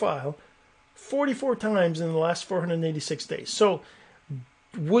profile 44 times in the last 486 days. So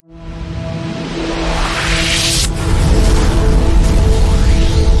would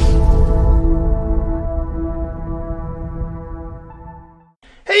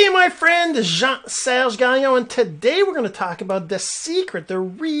Hey, my friend, Jean-Serge Gagnon, and today we're going to talk about the secret, the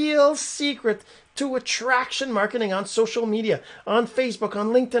real secret to attraction marketing on social media, on Facebook,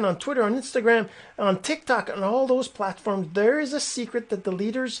 on LinkedIn, on Twitter, on Instagram, on TikTok, on all those platforms. There is a secret that the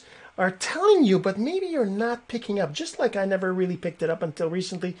leaders are telling you, but maybe you're not picking up, just like I never really picked it up until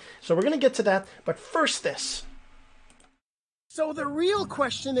recently. So we're going to get to that, but first this. So the real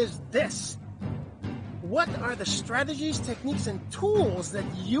question is this. What are the strategies, techniques, and tools that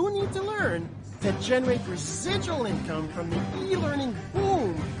you need to learn to generate residual income from the e-learning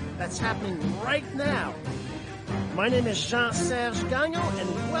boom that's happening right now? My name is Jean-Serge Gagnon, and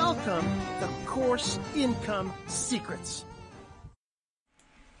welcome to Course Income Secrets.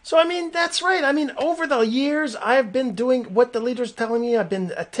 So, that's right. Over the years, I've been doing what the leader's telling me. I've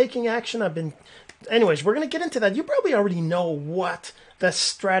been taking action. Anyways, we're going to get into that. You probably already know what the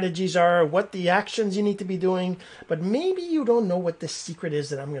strategies are, what the actions you need to be doing, but maybe you don't know what the secret is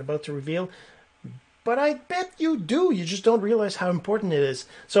that I'm about to reveal. But I bet you do. You just don't realize how important it is.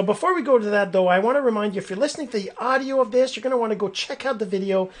 So before we go to that, though, I want to remind you, if you're listening to the audio of this, you're going to want to go check out the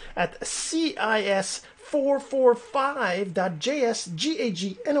video at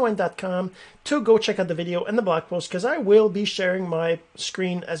CIS445.jsgagnon.com to go check out the video and the blog post, because I will be sharing my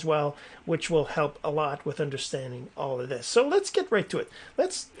screen as well, which will help a lot with understanding all of this. So let's get right to it.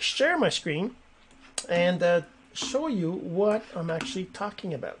 Let's share my screen and show you what I'm actually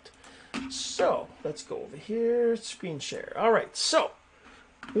talking about. So let's go over here, screen share. All right, so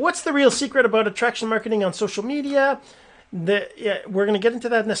what's the real secret about attraction marketing on social media? We're going to get into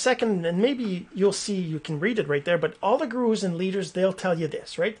that in a second, and maybe you'll see, you can read it right there, but all the gurus and leaders, they'll tell you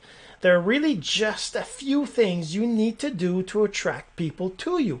this, right? There are really just a few things you need to do to attract people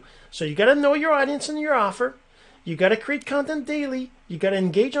to you. So you got to know your audience and your offer. You got to create content daily. You got to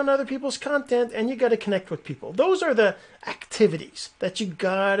engage on other people's content, and you got to connect with people. Those are the activities that you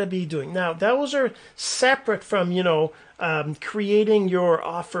got to be doing. Now, those are separate from, creating your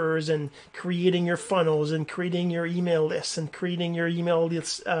offers and creating your funnels and creating your email lists and creating your email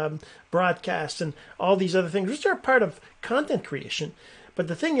list, broadcasts and all these other things, which are part of content creation. But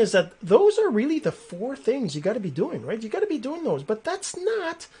the thing is that those are really the four things you got to be doing, right? You got to be doing those, but that's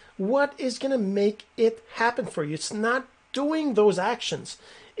not what is going to make it happen for you. It's not doing those actions.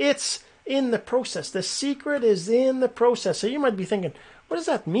 It's in the process. The secret is in the process. So you might be thinking, what does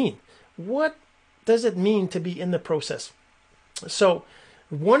that mean? What does it mean to be in the process? So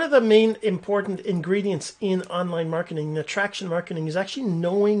one of the main important ingredients in online marketing, attraction marketing, is actually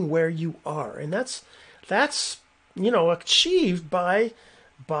knowing where you are. And that's achieved by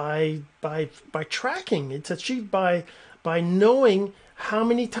tracking. It's achieved by knowing how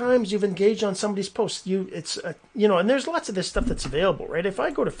many times you've engaged on somebody's post. And there's lots of this stuff that's available, right? If I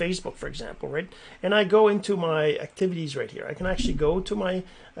go to Facebook, for example, right, and I go into my activities right here, I can actually go to my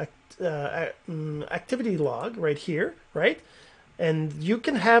activity log right here, right? And you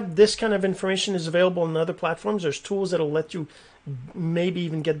can have this kind of information is available on other platforms. There's tools that'll let you maybe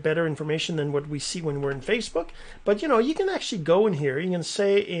even get better information than what we see when we're in Facebook. But, you can actually go in here. You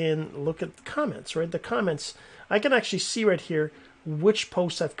can look at the comments, right? The comments, I can actually see right here which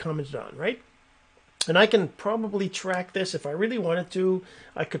posts I've commented on, right? And I can probably track this if I really wanted to.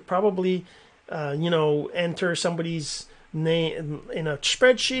 I could probably, enter somebody's name in a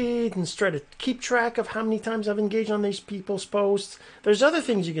spreadsheet and try to keep track of how many times I've engaged on these people's posts. There's other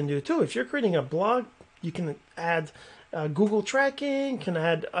things you can do too. If you're creating a blog, you can add Google tracking, you can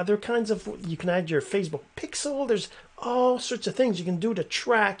add your Facebook pixel. There's all sorts of things you can do to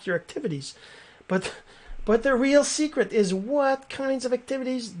track your activities. But the real secret is, what kinds of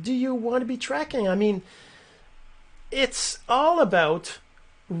activities do you want to be tracking? It's all about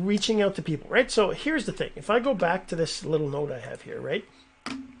reaching out to people, right? So here's the thing. If I go back to this little note I have here, right?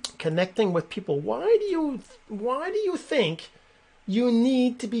 Connecting with people. Why do you think you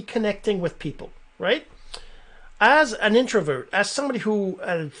need to be connecting with people, right? As an introvert, as somebody who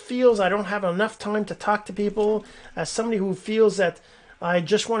feels I don't have enough time to talk to people, as somebody who feels that I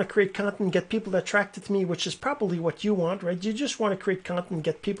just want to create content and get people attracted to me, which is probably what you want, right? You just want to create content and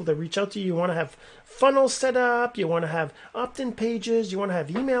get people to reach out to you. You want to have funnels set up. You want to have opt-in pages. You want to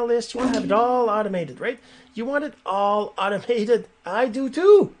have email lists. You want to have it all automated, right? You want it all automated. I do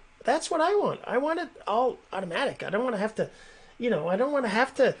too. That's what I want. I want it all automatic. I don't want to have to, I don't want to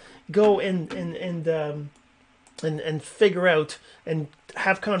have to go and and figure out and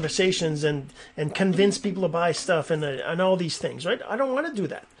have conversations and convince people to buy stuff and all these things, right? I don't want to do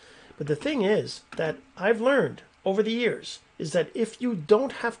that. But the thing is that I've learned over the years is that if you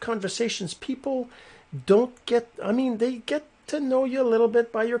don't have conversations, people don't get, I mean, they get to know you a little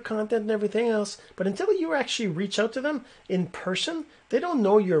bit by your content and everything else, but until you actually reach out to them in person, they don't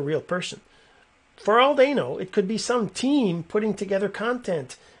know you're a real person. For all they know, it could be some team putting together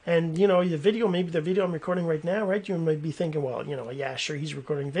content. And, you know, the video, maybe the video I'm recording right now, right? You might be thinking, well, you know, yeah, sure, he's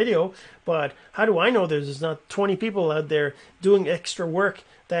recording video, but how do I know there's not 20 people out there doing extra work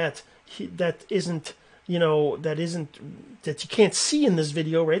that isn't, you know, that you can't see in this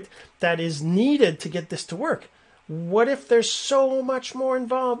video, right? That is needed to get this to work. What if there's so much more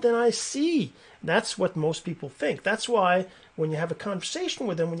involved than I see? That's what most people think. That's why when you have a conversation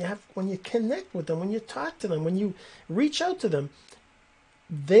with them, when you connect with them, when you talk to them, when you reach out to them,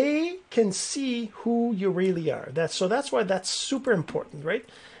 they can see who you really are. That's why that's super important, right?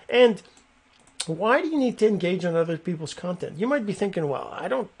 And why do you need to engage on other people's content? You might be thinking, well, I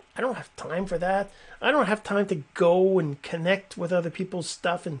don't have time for that. I don't have time to go and connect with other people's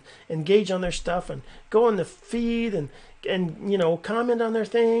stuff and engage on their stuff and go on the feed and you know, comment on their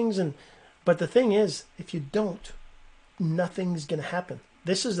things. But the thing is, if you don't, nothing's going to happen.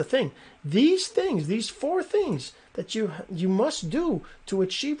 This is the thing. These things, these 4 things that you must do to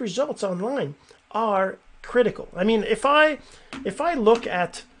achieve results online are critical. I mean, if I look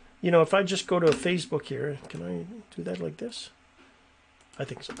at, you know, if I just go to Facebook here, can I do that like this? I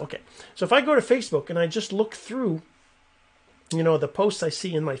think so. Okay. So if I go to Facebook and I just look through, you know, the posts I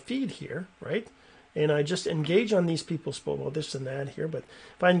see in my feed here, right? And I just engage on these people's posts, well, this and that here, but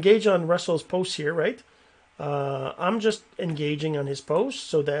if I engage on Russell's posts here, right? I'm just engaging on his posts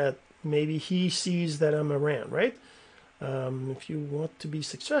so that maybe he sees that I'm around, right? If you want to be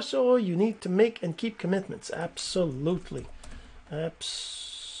successful, you need to make and keep commitments. Absolutely. Absolutely.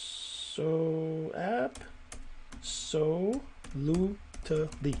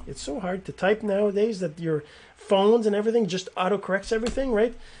 It's so hard to type nowadays that your phones and everything just autocorrects everything,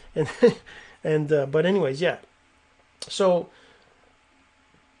 right? And but anyways, yeah. So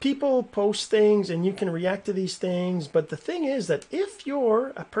people post things and you can react to these things, but the thing is that if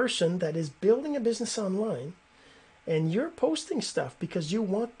you're a person that is building a business online and you're posting stuff because you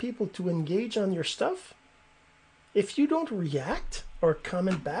want people to engage on your stuff, if you don't react or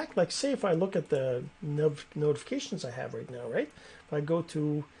comment back, like say if I look at the notifications I have right now, right? If I go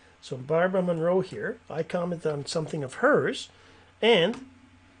to, so Barbara Monroe here, I comment on something of hers and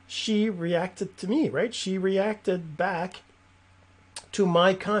she reacted to me, right? She reacted back to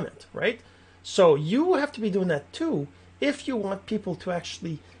my comment, right? So you have to be doing that too if you want people to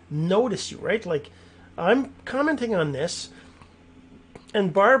actually notice you, right? Like I'm commenting on this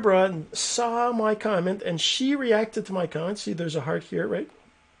and Barbara saw my comment and she reacted to my comment. See, there's a heart here, right?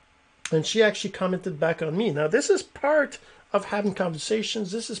 And she actually commented back on me. Now, this is part of having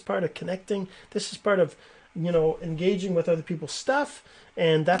conversations. This is part of connecting. This is part of, you know, engaging with other people's stuff.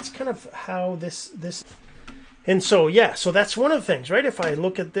 And that's kind of how this. And so, yeah, so that's one of the things, right? If I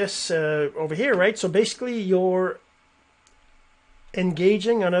look at this over here, right? So basically you're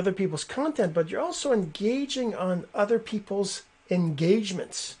engaging on other people's content, but you're also engaging on other people's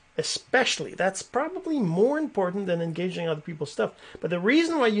engagements, especially. That's probably more important than engaging on other people's stuff. But the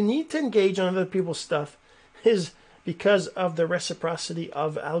reason why you need to engage on other people's stuff is because of the reciprocity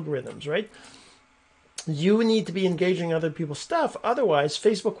of algorithms, right? You need to be engaging other people's stuff. Otherwise,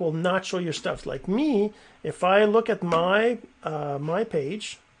 Facebook will not show your stuff. Like me, if I look at my my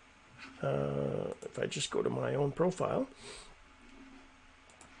page, if I just go to my own profile,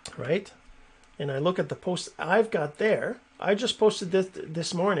 right, and I look at the post I've got there, I just posted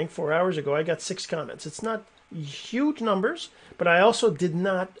this morning, 4 hours ago. I got 6 comments. It's not huge numbers, but I also did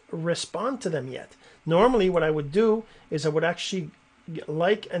not respond to them yet. Normally, what I would do is I would actually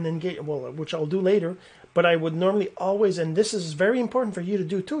like and engage, well, which I'll do later, but I would normally always, and this is very important for you to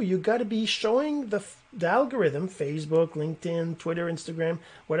do too, you got to be showing the algorithm, Facebook, LinkedIn, Twitter, Instagram,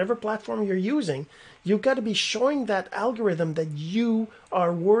 whatever platform you're using, you've got to be showing that algorithm that you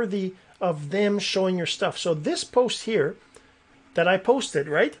are worthy of them showing your stuff. So this post here that I posted,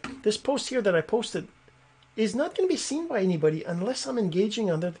 right? This post here that I posted is not going to be seen by anybody unless I'm engaging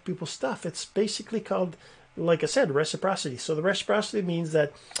on other people's stuff. It's basically called, like I said, reciprocity. So the reciprocity means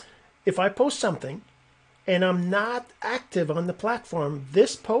that if I post something and I'm not active on the platform,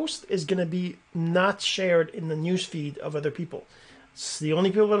 this post is going to be not shared in the newsfeed of other people. So the only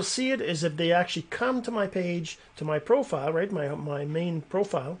people that'll see it is if they actually come to my page, to my profile, right, my main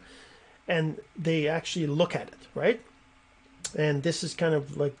profile, and they actually look at it, right? And this is kind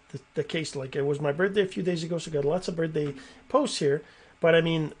of like the case. Like, it was my birthday a few days ago, so I got lots of birthday posts here. But I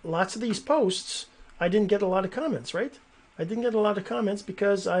mean, lots of these posts, I didn't get a lot of comments, right? I didn't get a lot of comments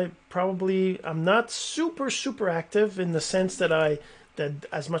because I'm not super active in the sense that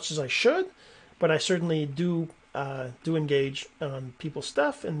as much as I should, but I certainly do engage on people's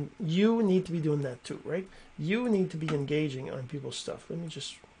stuff, and you need to be doing that too, right? You need to be engaging on people's stuff. Let me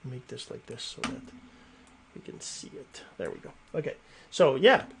just make this like this so that we can see it. There we go. Okay. So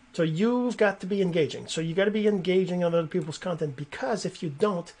yeah. So you've got to be engaging. So you got to be engaging on other people's content, because if you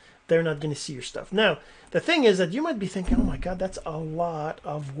don't, they're not going to see your stuff. Now, the thing is that you might be thinking, oh my God, that's a lot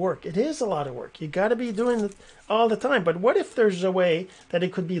of work. It is a lot of work. You got to be doing it all the time. But what if there's a way that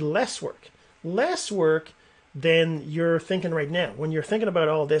it could be less work? Less work than you're thinking right now. When you're thinking about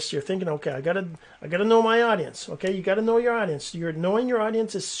all this, you're thinking, okay, I gotta know my audience. Okay, you gotta know your audience. Knowing your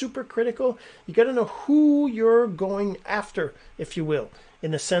audience is super critical. You gotta know who you're going after, if you will,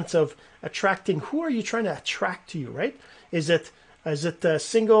 in the sense of attracting. Who are you trying to attract to you, right? Is it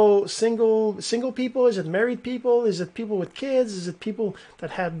single people? Is it married people? Is it people with kids? Is it people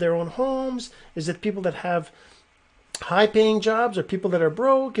that have their own homes? Is it people that have high paying jobs, or people that are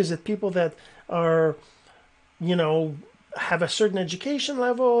broke? Is it people that are, have a certain education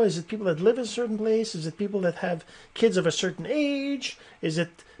level? Is it people that live in a certain place? Is it people that have kids of a certain age? Is it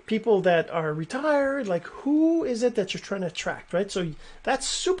people that are retired? Like, who is it that you're trying to attract, right? So that's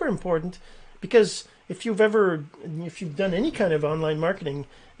super important, because if you've done any kind of online marketing,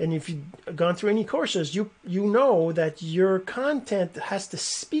 and if you've gone through any courses, you know that your content has to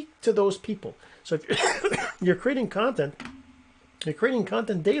speak to those people. So if you're creating content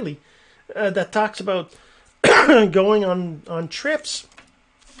daily that talks about going on trips,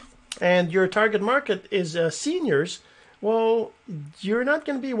 and your target market is seniors, well, you're not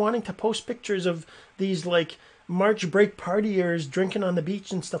going to be wanting to post pictures of these like March break partiers drinking on the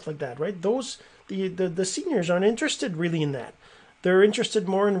beach and stuff like that, right? The seniors aren't interested really in that. They're interested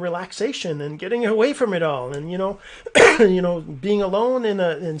more in relaxation and getting away from it all, and being alone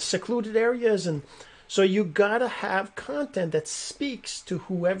in secluded areas. And so you gotta have content that speaks to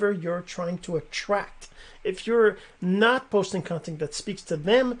whoever you're trying to attract. If you're not posting content that speaks to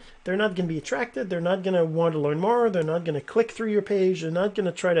them, they're not going to be attracted. They're not going to want to learn more. They're not going to click through your page. They're not going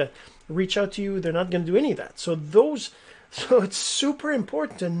to try to reach out to you. They're not going to do any of that. So it's super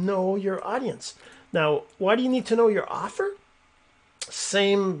important to know your audience. Now, why do you need to know your offer?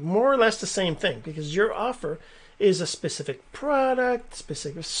 More or less the same thing, because your offer is a specific product,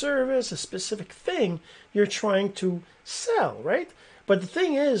 specific service, a specific thing you're trying to sell, right? But the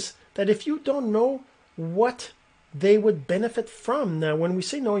thing is that if you don't know what they would benefit from. Now, when we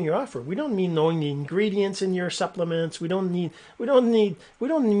say knowing your offer, we don't mean knowing the ingredients in your supplements. We don't mean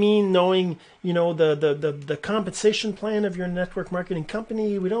knowing, the compensation plan of your network marketing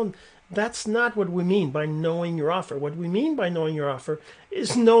company. That's not what we mean by knowing your offer. What we mean by knowing your offer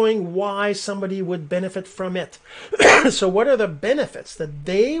is knowing why somebody would benefit from it. So what are the benefits that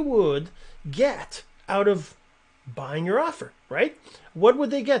they would get out of buying your offer, right? What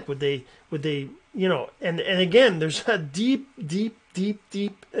would they get? Would they, and again, there's a deep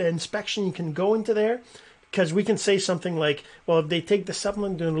inspection you can go into there, because we can say something like, well, if they take the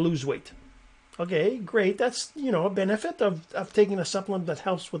supplement, they're going to lose weight. Okay, great. That's, a benefit of taking a supplement that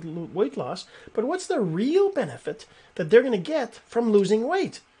helps with weight loss. But what's the real benefit that they're going to get from losing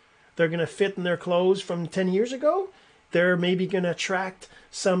weight? They're going to fit in their clothes from 10 years ago. They're maybe going to attract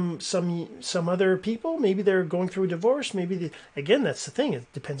some other people. Maybe they're going through a divorce. Again, that's the thing.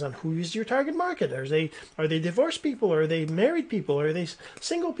 It depends on who is your target market. Are they divorced people? Are they married people? Are they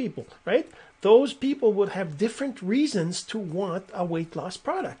single people? Right? Those people would have different reasons to want a weight loss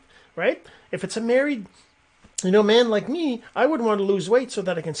product. Right? If it's a married man like me, I would want to lose weight so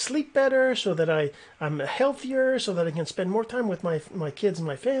that I can sleep better, so that I'm healthier, so that I can spend more time with my kids and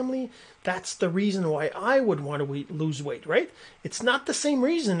my family. That's the reason why I would want to lose weight, right? It's not the same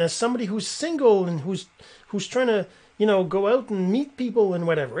reason as somebody who's single and who's trying to, go out and meet people and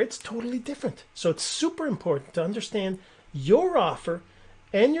whatever. It's totally different. So it's super important to understand your offer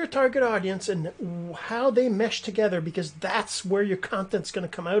and your target audience and how they mesh together, because that's where your content's going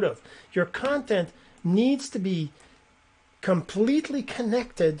to come out of. Your content needs to be completely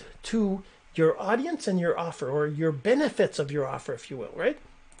connected to your audience and your offer, or your benefits of your offer, if you will, right?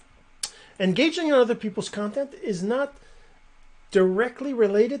 Engaging on other people's content is not directly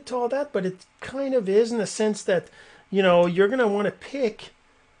related to all that, but it kind of is, in the sense that, you're going to want to pick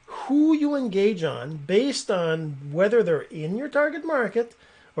who you engage on based on whether they're in your target market,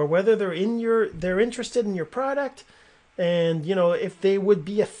 or whether they're interested in your product, and if they would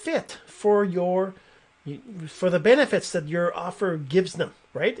be a fit for your for the benefits that your offer gives them,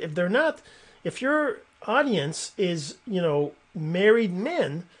 right? If your audience is, married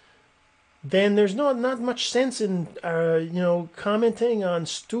men, then there's not much sense in commenting on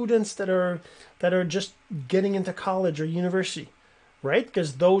students that are just getting into college or university, right?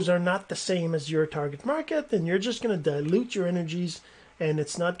 Because those are not the same as your target market, and you're just going to dilute your energies, and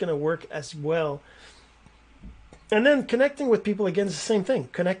it's not going to work as well. And then connecting with people, again, is the same thing,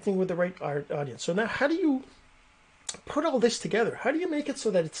 connecting with the right audience. So now, how do you put all this together? How do you make it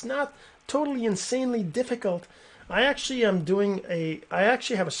so that it's not totally insanely difficult? I actually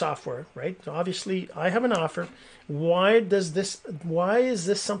have a software, right? Obviously, I have an offer. Why is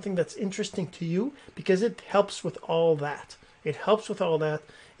this something that's interesting to you? Because it helps with all that. It helps with all that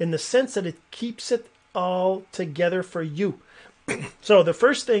in the sense that it keeps it all together for you. So the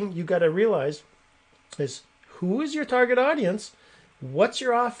first thing you got to realize is, who is your target audience? What's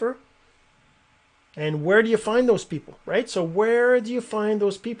your offer? And where do you find those people, right? So where do you find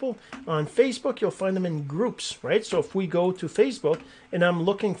those people? On Facebook, you'll find them in groups, right? So if we go to Facebook and I'm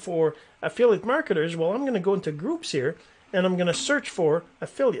looking for affiliate marketers, well, I'm going to go into groups here and I'm going to search for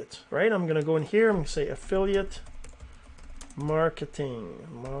affiliate, right? I'm going to go in here. I'm going to say affiliate marketing,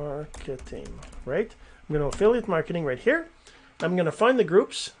 right? I'm going to affiliate marketing right here. I'm going to find the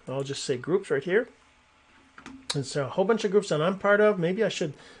groups. I'll just say groups right here. It's a whole bunch of groups that I'm part of. Maybe I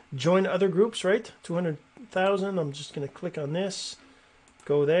should join other groups, right? 200,000. I'm just going to click on this,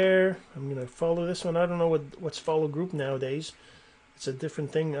 go there. I'm going to follow this one. I don't know what's follow group nowadays. It's a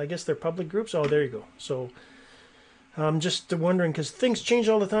different thing. I guess they're public groups. Oh, there you go. So I'm just wondering, because things change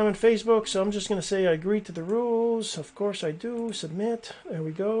all the time on Facebook. So I'm just going to say I agree to the rules. Of course I do. Submit. There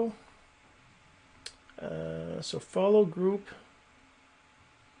we go. So follow group.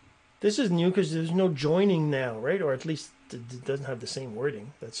 This is new because there's no joining now, right? Or at least it doesn't have the same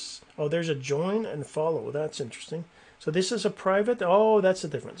wording. There's a join and follow. That's interesting. So this is a private. Oh, that's the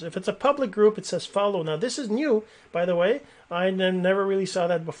difference. If it's a public group, it says follow. Now this is new, by the way. I never really saw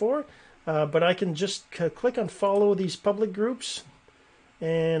that before. But I can just click on follow these public groups,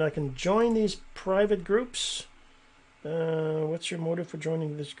 and I can join these private groups. What's your motive for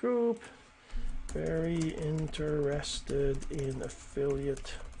joining this group? Very interested in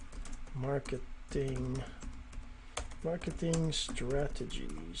affiliate marketing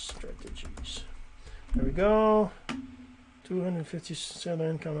strategies. There we go. 257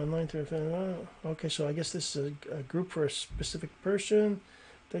 income online. Okay, so I guess this is a group for a specific person.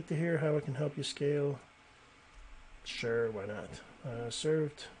 I'd like to hear how I can help you scale. Sure, why not?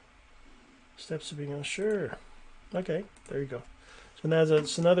 Served steps to being sure. Okay, there you go. So now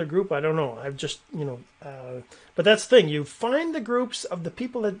it's another group. I don't know. I've just, but that's the thing. You find the groups of the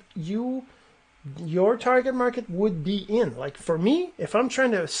people that your target market would be in. Like for me, if I'm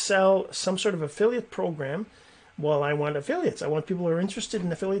trying to sell some sort of affiliate program, well, I want affiliates. I want people who are interested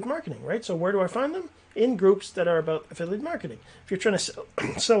in affiliate marketing, right? So where do I find them? In groups that are about affiliate marketing. If you're trying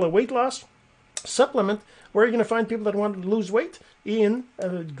to sell a weight loss supplement, where are you going to find people that want to lose weight? In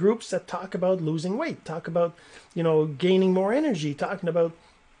groups that talk about losing weight, talk about, gaining more energy, talking about,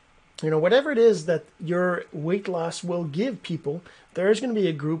 whatever it is that your weight loss will give people, there's going to be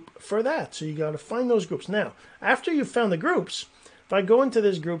a group for that. So you got to find those groups. Now, after you've found the groups, if I go into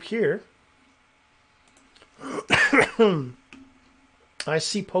this group here, I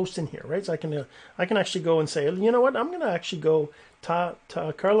see posts in here, right? So I can actually go and say, you know what? I'm going to actually go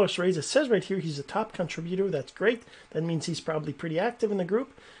Carlos Reyes. It says right here he's a top contributor. That's great. That means he's probably pretty active in the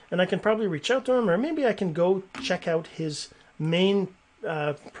group, and I can probably reach out to him, or maybe I can go check out his main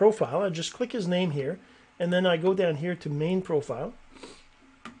profile. I just click his name here, and then I go down here to main profile,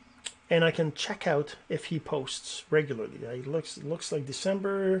 and I can check out if he posts regularly. It looks like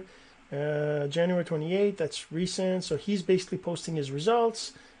December. January 28th, that's recent. So he's basically posting his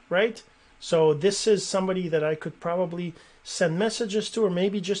results, right? So this is somebody that I could probably send messages to, or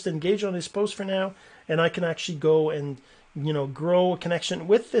maybe just engage on his post for now. And I can actually go and, grow a connection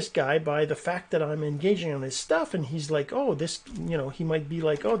with this guy by the fact that I'm engaging on his stuff. And he's like, oh, this, he might be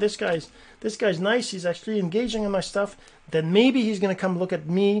like, oh, this guy's nice. He's actually engaging on my stuff. Then maybe he's going to come look at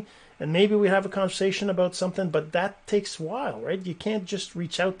me, and maybe we have a conversation about something, but that takes a while, right? You can't just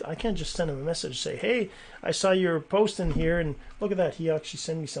reach out. I can't just send him a message, say, hey, I saw your post in here, and look at that. He actually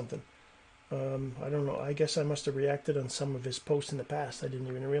sent me something. I don't know. I guess I must have reacted on some of his posts in the past. I didn't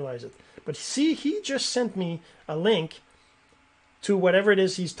even realize it. But see, he just sent me a link to whatever it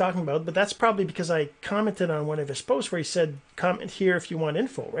is he's talking about, but that's probably because I commented on one of his posts where he said, comment here if you want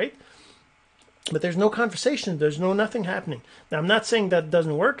info, right? But there's no conversation. There's nothing happening. Now, I'm not saying that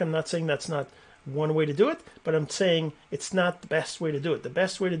doesn't work. I'm not saying that's not one way to do it, but I'm saying it's not the best way to do it. The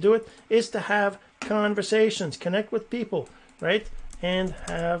best way to do it is to have conversations, connect with people, right? And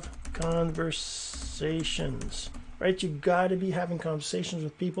have conversations, right? You got to be having conversations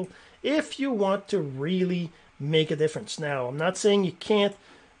with people if you want to really make a difference. Now, I'm not saying you can't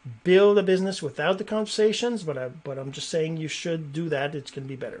build a business without the conversations, but I'm just saying you should do that. It's going to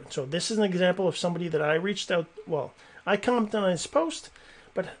be better. So this is an example of somebody that I reached out. Well, I commented on his post,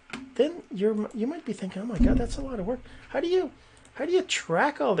 but then you might be thinking, oh my God, that's a lot of work. How do you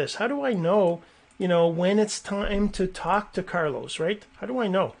track all this? How do I know, when it's time to talk to Carlos, right? How do I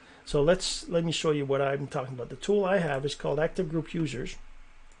know? So let me show you what I'm talking about. The tool I have is called Active Group Users,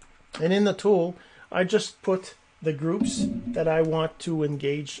 and in the tool, I just put the groups that I want to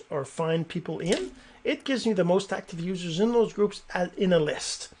engage or find people in. It gives me the most active users in those groups in a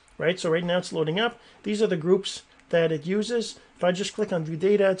list, right? So right now it's loading up. These are the groups that it uses. If I just click on view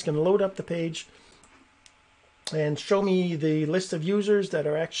data, it's going to load up the page and show me the list of users that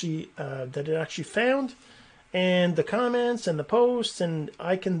are actually that it actually found, and the comments and the posts, and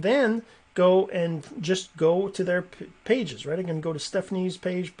I can then go and just go to their pages, right? I can go to Stephanie's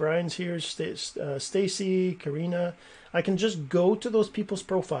page, Brian's here, Stacy, Karina. I can just go to those people's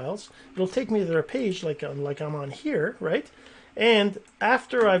profiles. It'll take me to their page like I'm on here, right? And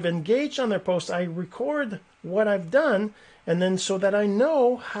after I've engaged on their posts, I record what I've done, and then so that I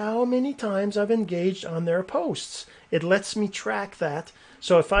know how many times I've engaged on their posts. It lets me track that.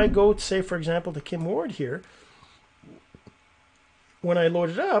 So if I go, say, for example, to Kim Ward here, when I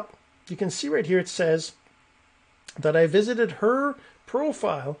load it up, you can see right here it says that I visited her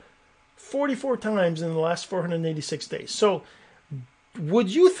profile 44 times in the last 486 days. So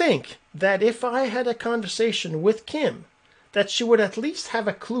would you think that if I had a conversation with Kim, that she would at least have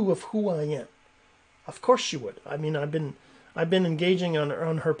a clue of who I am? Of course she would. I mean, I've been engaging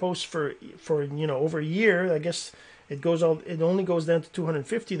on her posts for over a year. I guess it only goes down to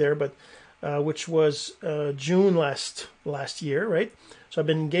 250 there, but which was June last year, right? So I've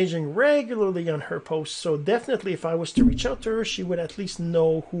been engaging regularly on her posts. So definitely, if I was to reach out to her, she would at least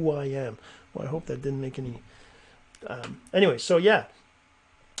know who I am. Well, I hope that didn't make any. Anyway, so yeah.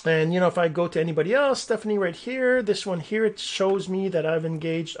 And if I go to anybody else, Stephanie right here, this one here, it shows me that I've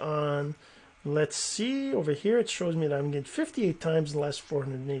engaged on. Let's see, over here it shows me that I've engaged 58 times in the last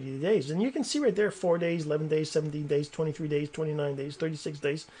 480 days. And you can see right there 4 days, 11 days, 17 days, 23 days, 29 days, 36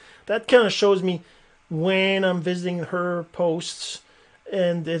 days. That kind of shows me when I'm visiting her posts.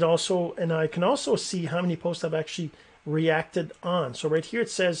 And I can also see how many posts I've actually reacted on. So right here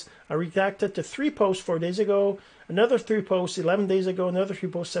it says I reacted to 3 posts 4 days ago, another 3 posts 11 days ago, another 3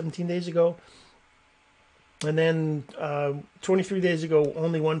 posts 17 days ago. And then 23 days ago,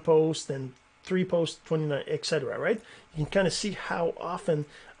 only 1 post, and 3 posts, 29, etc. Right? You can kind of see how often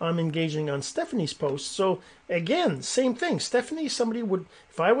I'm engaging on Stephanie's posts. So again, same thing. Stephanie, somebody would,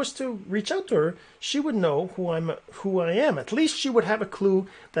 if I was to reach out to her, she would know who I am. At least she would have a clue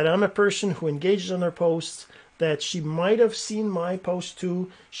that I'm a person who engages on her posts, that she might have seen my post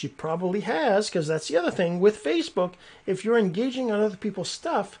too. She probably has, because that's the other thing with Facebook. If you're engaging on other people's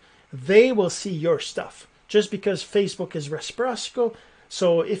stuff, they will see your stuff. Just because Facebook is reciprocal.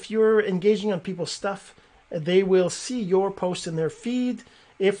 So if you're engaging on people's stuff, they will see your post in their feed.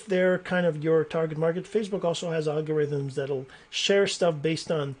 If they're kind of your target market, Facebook also has algorithms that'll share stuff based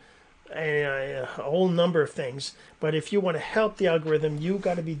on a whole number of things. But if you want to help the algorithm, you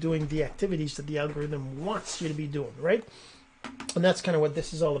got to be doing the activities that the algorithm wants you to be doing, right? And that's kind of what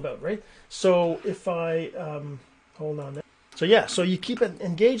this is all about, right? So if I hold on there. So yeah, so you keep it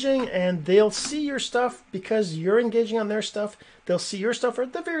engaging, and they'll see your stuff because you're engaging on their stuff. They'll see your stuff, or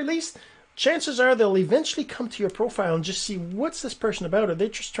at the very least, chances are they'll eventually come to your profile and just see, what's this person about? Are they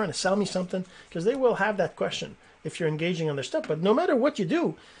just trying to sell me something? Because they will have that question if you're engaging on their stuff. But no matter what you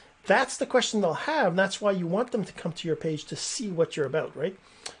do, that's the question they'll have. And that's why you want them to come to your page to see what you're about, right?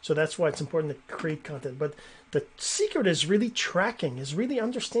 So that's why it's important to create content. But the secret is really tracking, is really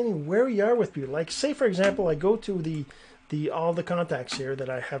understanding where you are with people. Like, say, for example, I go to all the contacts here that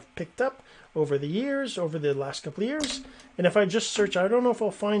I have picked up over the years, over the last couple of years. And if I just search, I don't know if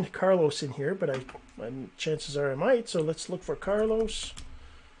I'll find Carlos in here, but chances are I might. So let's look for Carlos.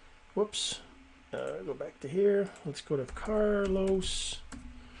 Whoops. Go back to here. Let's go to Carlos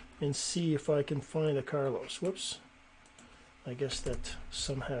and see if I can find a Carlos. Whoops. I guess that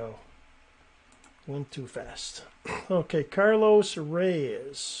somehow went too fast. Okay, Carlos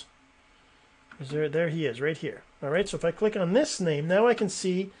Reyes. There he is, right here. All right, so if I click on this name, now I can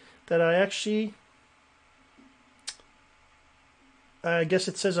see that I actually I guess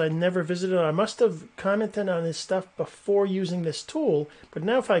it says I never visited. I must have commented on his stuff before using this tool. But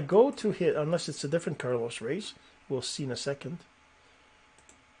now if I go to hit, unless it's a different Carlos Reyes, we'll see in a second.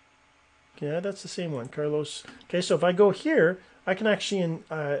 Yeah, that's the same one, Carlos. Okay, so if I go here, I can actually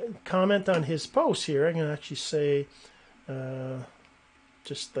comment on his post here. I can actually say, I'm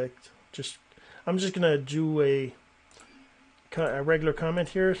just gonna do a regular comment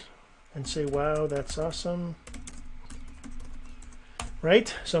here and say, wow, that's awesome.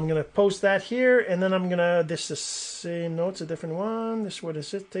 Right, so I'm gonna post that here, and then I'm gonna, this is the same, no, it's a different one. This, what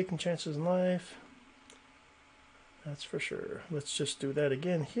is it? Taking chances in life. That's for sure. Let's just do that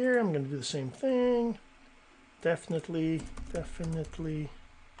again here. I'm gonna do the same thing. Definitely.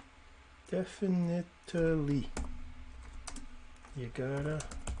 You gotta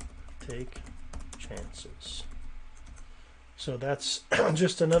take chances. So that's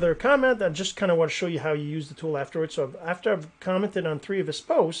just another comment. I just kind of want to show you how you use the tool afterwards. So after I've commented on 3 of his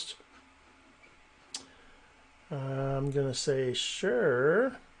posts, I'm going to say,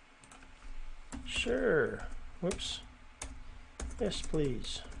 sure. Whoops. Yes,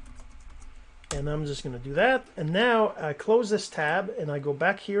 please. And I'm just going to do that. And now I close this tab and I go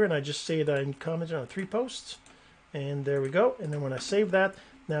back here and I just say that I commented on 3 posts. And there we go. And then when I save that,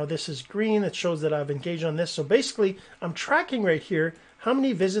 now this is green. It shows that I've engaged on this. So basically, I'm tracking right here how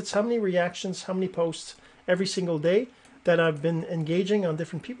many visits, how many reactions, how many posts every single day that I've been engaging on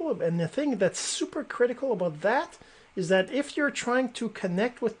different people. And the thing that's super critical about that is that if you're trying to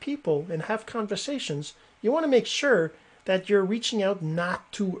connect with people and have conversations, you want to make sure that you're reaching out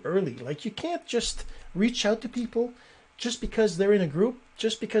not too early. Like, you can't just reach out to people just because they're in a group,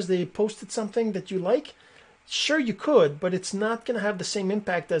 just because they posted something that you like. Sure, you could, but it's not going to have the same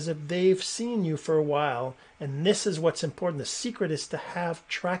impact as if they've seen you for a while. And this is what's important. The secret is to have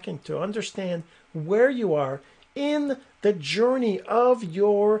tracking, to understand where you are in the journey of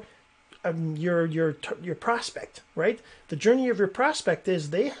your prospect, right? The journey of your prospect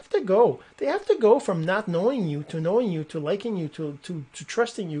is they have to go from not knowing you to knowing you to liking you to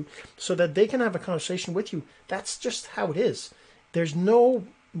trusting you, so that they can have a conversation with you. That's just how it is. There's no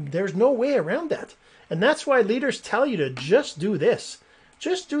way around that. And that's why leaders tell you to just do this.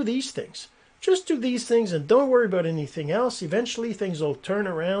 Just do these things. Just do these things and don't worry about anything else. Eventually things will turn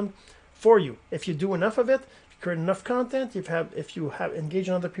around for you. If you do enough of it, if you create enough content, if you have engaged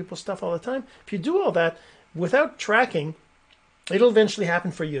in other people's stuff all the time, if you do all that without tracking, it'll eventually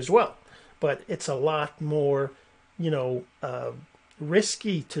happen for you as well. But it's a lot more,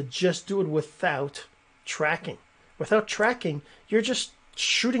 risky to just do it without tracking. Without tracking, you're just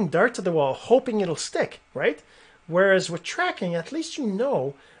shooting darts at the wall, hoping it'll stick, right? Whereas with tracking, at least you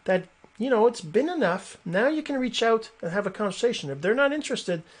know that, it's been enough. Now you can reach out and have a conversation. If they're not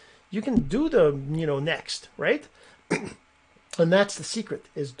interested, you can do the, next, right? And that's the secret,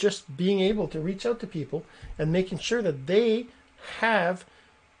 is just being able to reach out to people and making sure that they've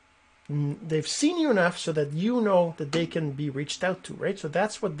seen you enough so that you know that they can be reached out to, right? So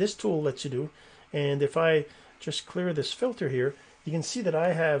that's what this tool lets you do. And if I just clear this filter here, you can see that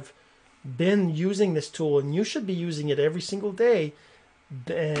I have been using this tool, and you should be using it every single day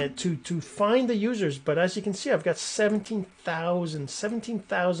to find the users. But as you can see, I've got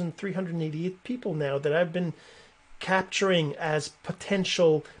 17,388 people now that I've been capturing as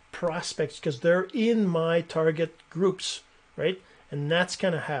potential prospects because they're in my target groups, right? And that's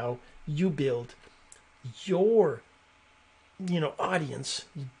kind of how you build your, audience.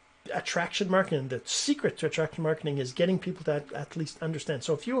 Attraction marketing. The secret to attraction marketing is getting people to at least understand.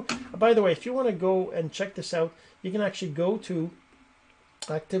 So by the way, if you want to go and check this out, you can actually go to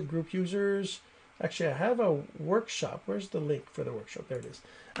active group users. Actually, I have a workshop. Where's the link for the workshop? There it is.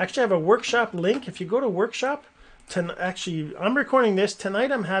 Actually, I have a workshop link. If you go to workshop, actually, I'm recording this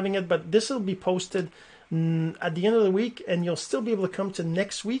tonight. I'm having it, but this will be posted at the end of the week, and you'll still be able to come to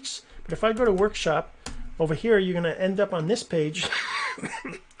next week's. But if I go to workshop over here, you're going to end up on this page.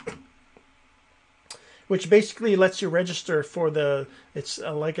 Which basically lets you register for it's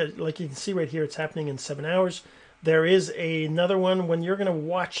like you can see right here, it's happening in 7 hours. There is another one when you're going to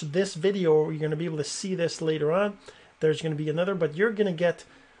watch this video, you're going to be able to see this later on. There's going to be another, but you're going to get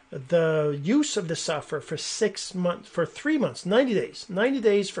the use of the software for 6 months, for 3 months, 90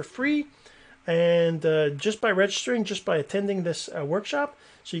 days for free. And just by registering, just by attending this workshop,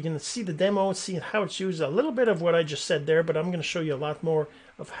 so you can see the demo, see how it's used, a little bit of what I just said there, but I'm going to show you a lot more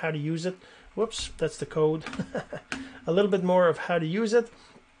of how to use it. Whoops, that's the code. A little bit more of how to use it.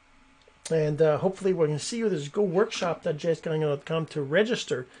 And hopefully we're going to see you. There's goworkshop.jsgagnon.com to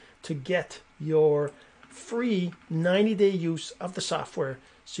register to get your free 90-day use of the software,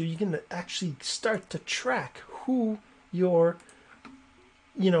 so you can actually start to track who your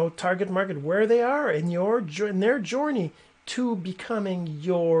target market where they are in their journey to becoming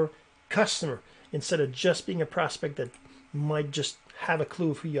your customer, instead of just being a prospect that might just have a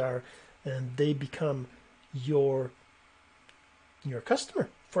clue of who you are, and they become your customer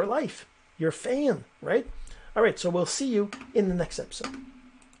for life, your fan, right? All right, so we'll see you in the next episode.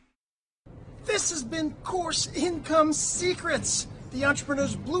 This has been Course Income Secrets, the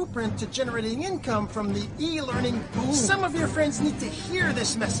entrepreneur's blueprint to generating income from the e-learning boom. Some of your friends need to hear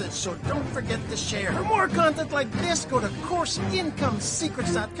this message, so don't forget to share. For more content like this, go to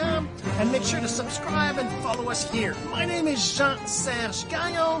CourseIncomeSecrets.com and make sure to subscribe and follow us here. My name is Jean-Serge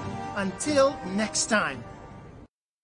Gagnon. Until next time.